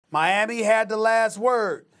Miami had the last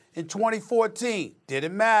word in 2014.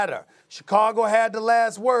 Didn't matter. Chicago had the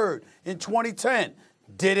last word in 2010.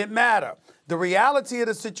 Didn't matter. The reality of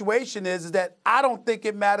the situation is that I don't think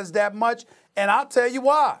it matters that much, and I'll tell you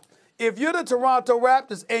why. If you're the Toronto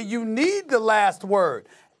Raptors and you need the last word,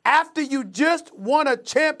 after you just won a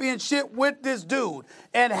championship with this dude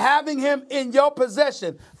and having him in your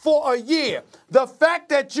possession for a year, the fact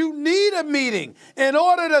that you need a meeting in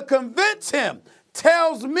order to convince him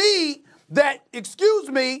tells me that,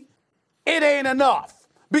 it ain't enough.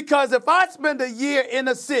 Because if I spend a year in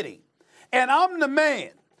a city and I'm the man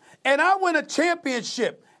and I win a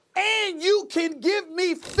championship and you can give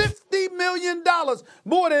me $50 million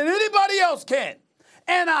more than anybody else can,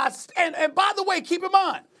 and by the way, keep in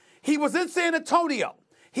mind, he was in San Antonio.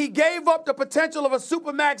 He gave up the potential of a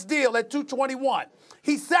Supermax deal at $221.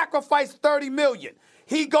 He sacrificed $30 million.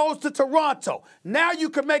 He goes to Toronto. Now you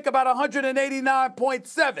can make about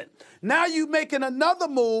 $189.7. Now you're making another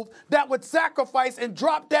move that would sacrifice and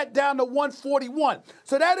drop that down to $141.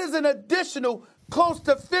 So that is an additional close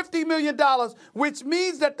to $50 million, which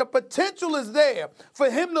means that the potential is there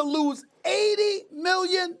for him to lose $80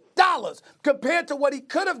 million compared to what he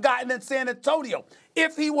could have gotten in San Antonio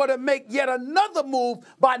if he were to make yet another move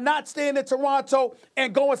by not staying in Toronto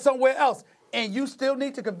and going somewhere else. And you still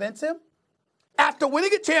need to convince him? After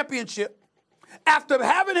winning a championship, after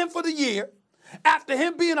having him for the year, after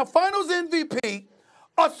him being a finals MVP,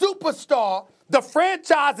 a superstar, the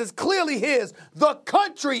franchise is clearly his, the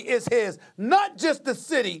country is his, not just the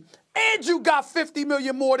city, and you got $50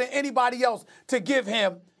 million more than anybody else to give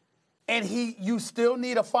him, and you still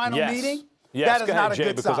need a final meeting? Yes, that is not a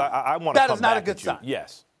good sign. I want to That is not a good sign.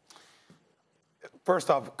 Yes. First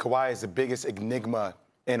off, Kawhi is the biggest enigma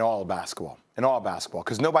in all basketball,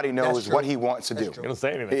 because nobody knows what he wants to do. He don't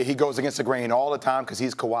say anything. He goes against the grain all the time because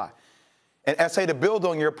he's Kawhi. And S.A., to build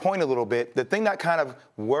on your point a little bit, the thing that kind of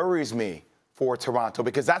worries me for Toronto,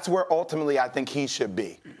 because that's where ultimately I think he should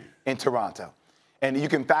be, in Toronto. And you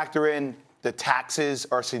can factor in the taxes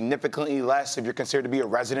are significantly less if you're considered to be a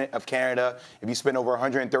resident of Canada. If you spend over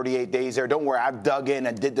 138 days there, don't worry, I've dug in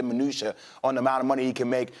and did the minutia on the amount of money he can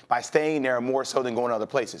make by staying there more so than going to other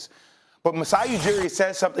places. But Masai Ujiri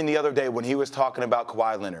said something the other day when he was talking about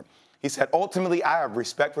Kawhi Leonard. He said, ultimately, I have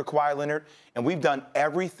respect for Kawhi Leonard, and we've done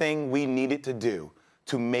everything we needed to do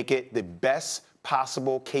to make it the best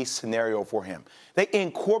possible case scenario for him. They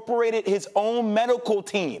incorporated his own medical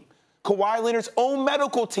team. Kawhi Leonard's own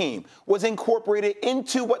medical team was incorporated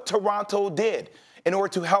into what Toronto did in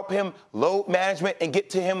order to help him load management and get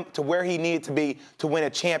to him to where he needed to be to win a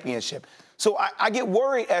championship. So I get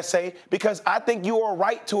worried, S.A., because I think you are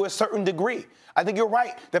right to a certain degree. I think you're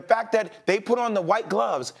right. The fact that they put on the white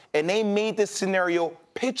gloves and they made this scenario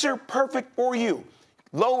picture perfect for you.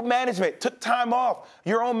 Load management, took time off,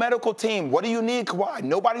 your own medical team. What do you need, Kawhi?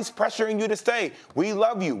 Nobody's pressuring you to stay. We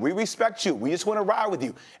love you. We respect you. We just want to ride with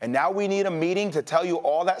you. And now we need a meeting to tell you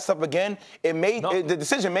all that stuff again. The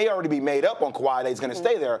decision may already be made up on Kawhi that he's going to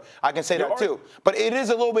stay there. I can say that too. But it is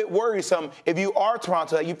a little bit worrisome if you are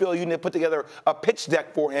Toronto that you feel you need to put together a pitch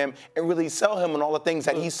deck for him and really sell him on all the things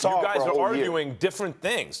that he saw for a whole year. You guys are arguing different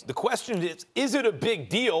things. The question is it a big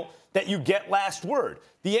deal that you get last word?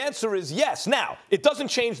 The answer is yes. Now, it doesn't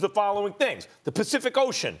change the following things. The Pacific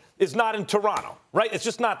Ocean is not in Toronto, right? It's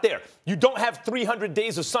just not there. You don't have 300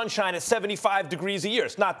 days of sunshine at 75 degrees a year.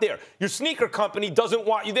 It's not there. Your sneaker company doesn't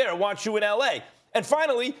want you there. It wants you in L.A. And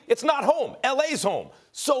finally, it's not home. L.A.'s home.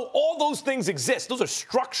 So all those things exist. Those are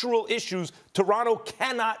structural issues Toronto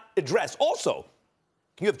cannot address. Also,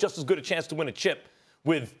 you have just as good a chance to win a chip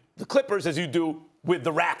with the Clippers as you do with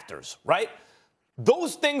the Raptors, right?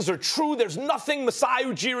 Those things are true. There's nothing Masai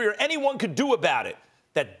Ujiri or anyone could do about it.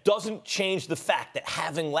 That doesn't change the fact that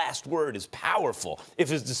having last word is powerful. If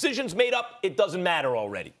his decision's made up, it doesn't matter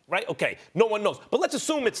already, right? Okay, no one knows. But let's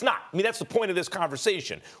assume it's not. I mean, that's the point of this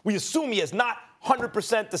conversation. We assume he has not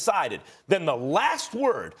 100% decided. Then the last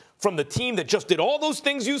word from the team that just did all those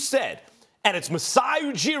things you said, and it's Masai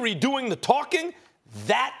Ujiri doing the talking,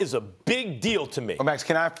 that is a big deal to me. Well, Max,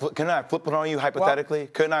 can I flip it on you hypothetically?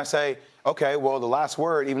 Couldn't I say, okay, well, the last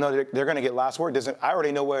word, even though they're going to get last word, I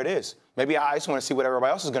already know where it is. Maybe I just want to see what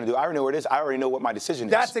everybody else is going to do. I already know where it is. I already know what my decision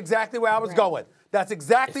is. That's exactly where I was going. That's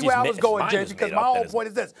exactly where I was going, James, because my whole point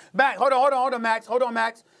is this. Max, hold on,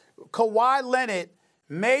 Max. Kawhi Leonard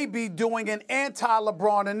may be doing an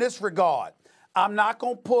anti-LeBron in this regard. I'm not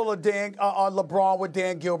going to pull a LeBron with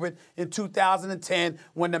Dan Gilbert in 2010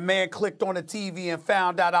 when the man clicked on the TV and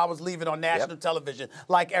found out I was leaving on national television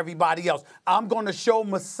like everybody else. I'm going to show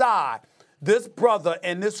Masai this brother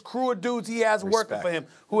and this crew of dudes he has working for him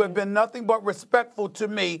who have been nothing but respectful to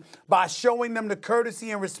me by showing them the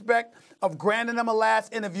courtesy and respect of granting them a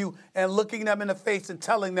last interview and looking them in the face and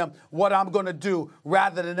telling them what I'm going to do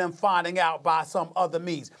rather than them finding out by some other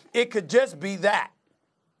means. It could just be that.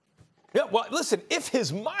 Yeah, well, listen, if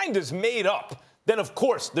his mind is made up, then of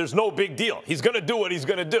course there's no big deal. He's going to do what he's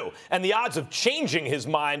going to do. And the odds of changing his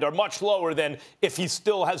mind are much lower than if he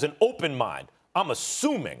still has an open mind. I'm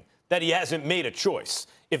assuming that he hasn't made a choice.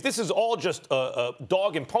 If this is all just a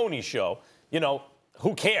dog and pony show,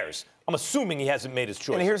 who cares? I'm assuming he hasn't made his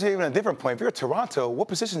choice. And here's even a different point. If you're Toronto, what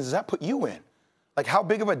position does that put you in? Like, how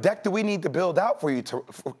big of a deck do we need to build out for you,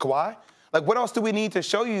 for Kawhi? Like, what else do we need to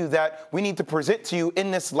show you that we need to present to you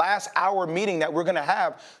in this last hour meeting that we're going to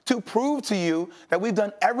have to prove to you that we've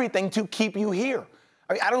done everything to keep you here?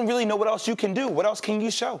 I mean, I don't really know what else you can do. What else can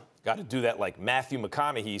you show? Got to do that like Matthew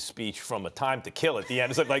McConaughey's speech from A Time to Kill at the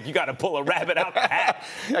end. It's like you got to pull a rabbit out the hat.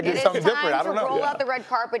 I get something different. I don't know. Roll out the red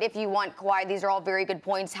carpet if you want Kawhi. These are all very good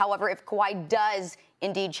points. However, if Kawhi does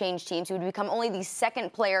indeed change teams, he would become only the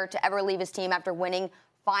second player to ever leave his team after winning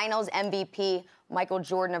Finals MVP. Michael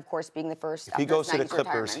Jordan, of course, being the first. If he goes to the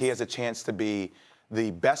Clippers, he has a chance to be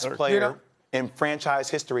the best player in franchise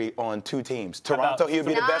history on two teams. Toronto, he would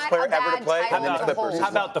be the best player ever to play, and then the Clippers. How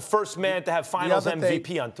about the first man to have Finals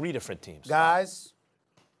MVP on 3 different teams? Guys,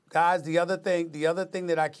 the other thing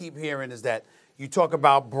that I keep hearing is that you talk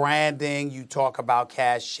about branding, you talk about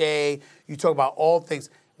cachet, you talk about all things.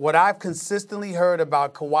 What I've consistently heard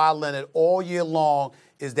about Kawhi Leonard all year long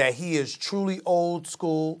is that he is truly old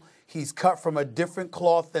school. He's cut from a different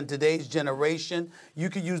cloth than today's generation. You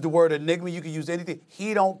could use the word enigma. You could use anything.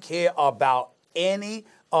 He don't care about any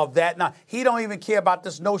of that. Now, he don't even care about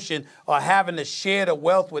this notion of having to share the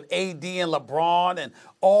wealth with AD and LeBron and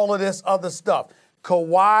all of this other stuff.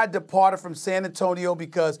 Kawhi departed from San Antonio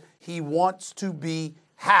because he wants to be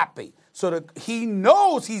happy. So he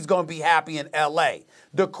knows he's going to be happy in L.A.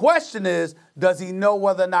 The question is, does he know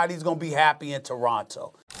whether or not he's going to be happy in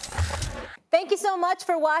Toronto? Thank you so much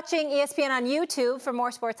for watching ESPN on YouTube. For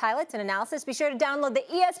more sports highlights and analysis, be sure to download the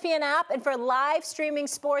ESPN app. And for live streaming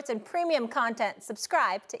sports and premium content,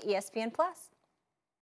 subscribe to ESPN+.